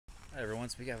Hi everyone,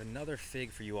 so we have another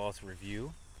fig for you all to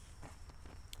review,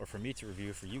 or for me to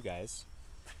review for you guys.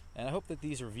 And I hope that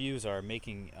these reviews are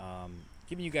giving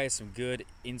you guys some good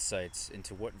insights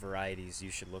into what varieties you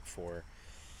should look for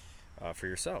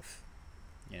yourself.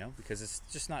 You know, because it's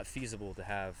just not feasible to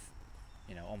have,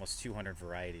 almost 200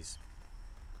 varieties.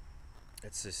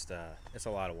 It's a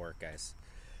lot of work, guys.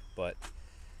 But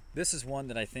this is one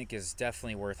that I think is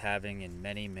definitely worth having in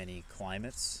many, many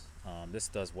climates. This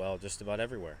does well just about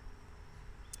everywhere.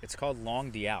 It's called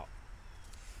Longue D'Aout.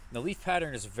 The leaf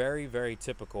pattern is very, very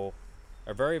typical,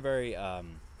 or very, very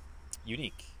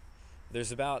unique.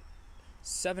 There's about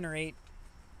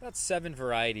about seven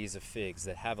varieties of figs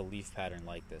that have a leaf pattern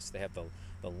like this. They have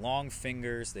the long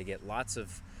fingers. They get lots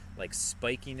of like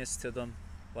spikiness to them,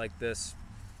 like this.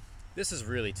 This is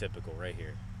really typical right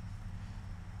here.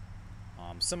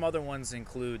 Some other ones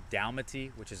include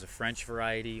Dalmatie, which is a French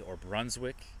variety, or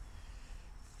Brunswick.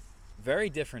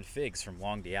 Very different figs from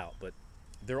Longue D'Aout, but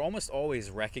they're almost always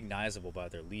recognizable by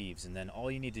their leaves. And then all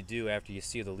you need to do after you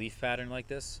see the leaf pattern like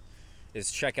this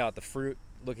is check out the fruit,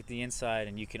 look at the inside,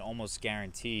 and you can almost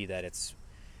guarantee that it's,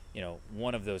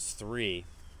 one of those three.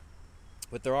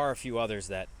 But there are a few others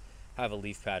that have a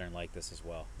leaf pattern like this as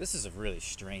well. This is a really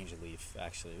strange leaf,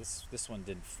 actually. This one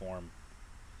didn't form,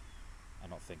 I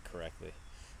don't think, correctly.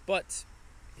 But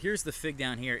here's the fig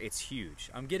down here. It's huge.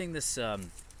 I'm getting this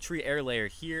tree air layer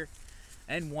here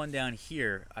and one down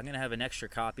here. I'm gonna have an extra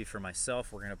copy for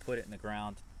myself. We're gonna put it in the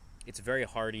ground. It's very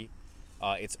hardy.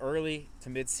 It's early to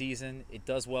mid-season. It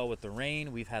does well with the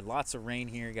rain. We've had lots of rain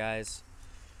here, guys.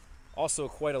 Also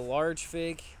quite a large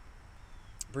fig.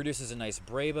 Produces a nice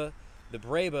breba. The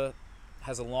breba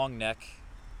has a long neck,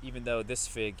 even though this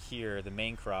fig here, the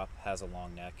main crop, has a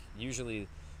long neck. Usually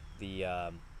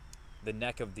the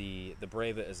neck of the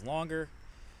breba is longer.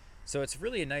 So it's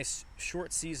really a nice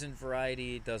short season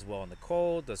variety. It does well in the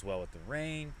cold, does well with the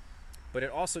rain, but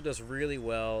it also does really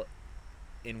well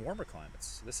in warmer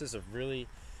climates. This is a really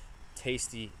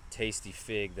tasty, tasty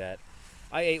fig that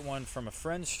I ate one from a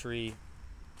friend's tree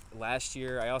last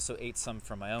year. I also ate some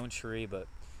from my own tree, but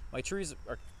my trees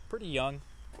are pretty young.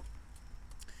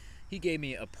 He gave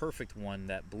me a perfect one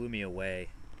that blew me away.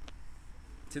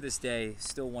 To this day,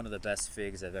 still one of the best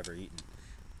figs I've ever eaten.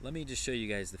 Let me just show you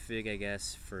guys the fig, I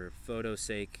guess, for photo's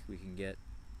sake. We can get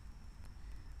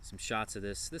some shots of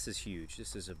this. This is huge.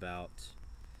 This is about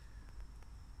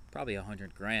probably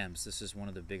 100 grams. This is one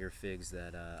of the bigger figs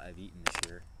that I've eaten this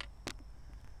year.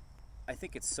 I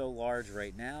think it's so large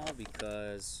right now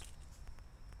because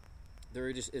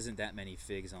there just isn't that many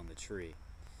figs on the tree.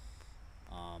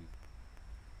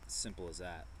 Simple as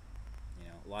that.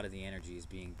 A lot of the energy is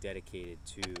being dedicated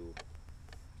to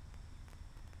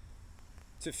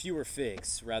fewer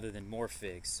figs rather than more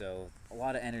figs. So a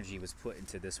lot of energy was put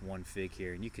into this one fig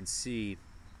here, and you can see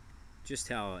just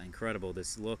how incredible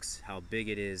this looks, how big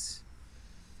it is.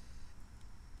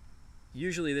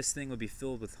 Usually this thing would be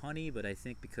filled with honey, but I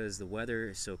think because the weather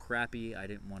is so crappy, I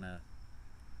didn't want to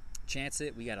chance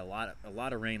it. We got a lot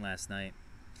of rain last night,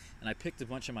 and I picked a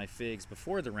bunch of my figs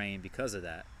before the rain because of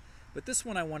that. But this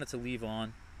one I wanted to leave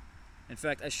on. In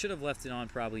fact, I should have left it on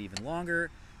probably even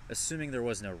longer, assuming there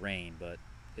was no rain, but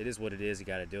it is what it is. You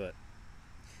got to do it.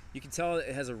 You can tell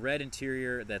it has a red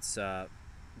interior that's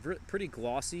pretty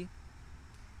glossy,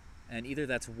 and either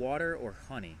that's water or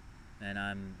honey. And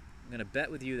I'm going to bet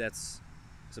with you that's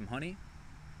some honey,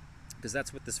 because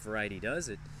that's what this variety does.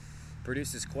 It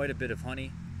produces quite a bit of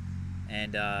honey,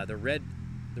 and the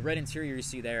red interior you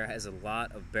see there has a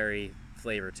lot of berry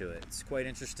flavor to it. It's quite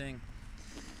interesting.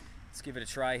 Let's give it a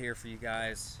try here for you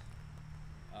guys.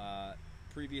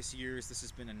 Previous years, this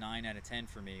has been a 9 out of 10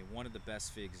 for me. One of the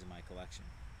best figs in my collection.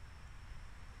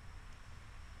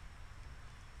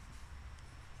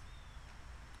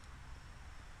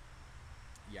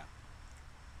 Yeah.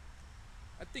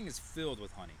 That thing is filled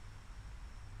with honey.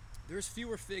 There's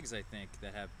fewer figs, I think,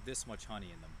 that have this much honey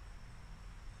in them.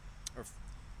 Or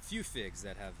few figs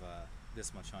that have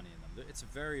this much honey in them. It's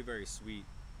very, very sweet.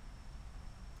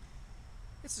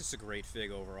 It's just a great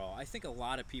fig overall. I think a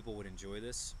lot of people would enjoy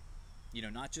this.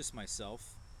 Not just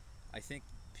myself. I think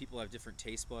people have different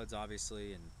taste buds,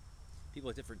 obviously, and people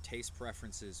have different taste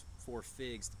preferences for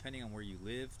figs depending on where you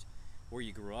lived, where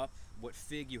you grew up, what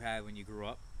fig you had when you grew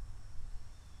up.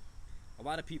 A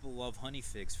lot of people love honey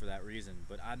figs for that reason,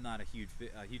 but I'm not a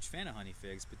huge fan of honey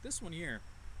figs. But this one here,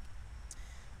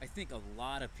 I think a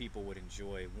lot of people would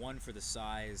enjoy. One, for the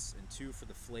size, and two, for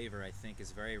the flavor. I think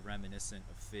is very reminiscent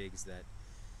of figs that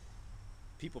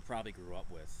people probably grew up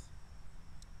with.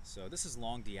 So this is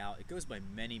Longue D'Aout. It goes by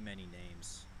many, many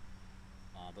names,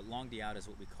 but Longue D'Aout is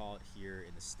what we call it here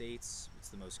in the States. It's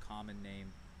the most common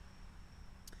name.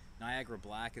 Now Niagara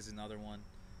Black is another one.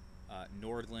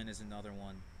 Nordland is another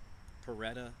one.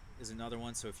 Peretta is another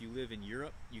one. So if you live in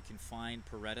Europe, you can find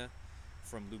Peretta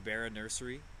from Lubera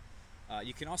Nursery.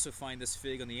 You can also find this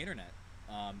fig on the internet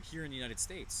here in the United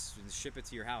States and ship it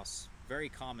to your house. Very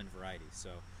common variety.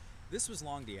 So this was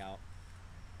Longue D'Aout.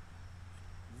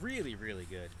 Really, really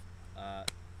good.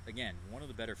 Again, one of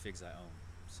the better figs I own.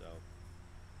 So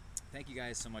thank you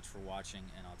guys so much for watching,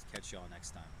 and I'll catch y'all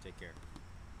next time. Take care.